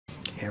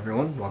Hey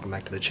everyone, welcome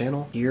back to the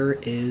channel. Here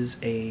is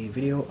a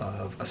video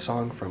of a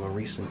song from a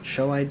recent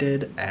show I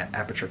did at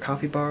Aperture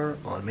Coffee Bar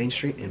on Main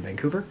Street in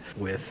Vancouver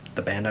with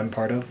the band I'm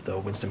part of, the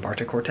Winston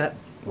Barta Quartet,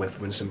 with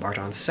Winston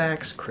Barta on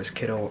sax,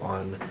 Kitto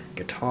on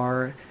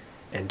guitar,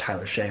 and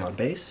Shae on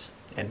bass,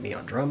 and me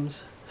on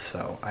drums.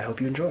 So I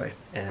hope you enjoy,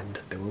 and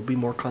there will be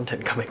more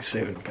content coming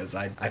soon because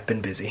I've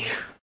been busy.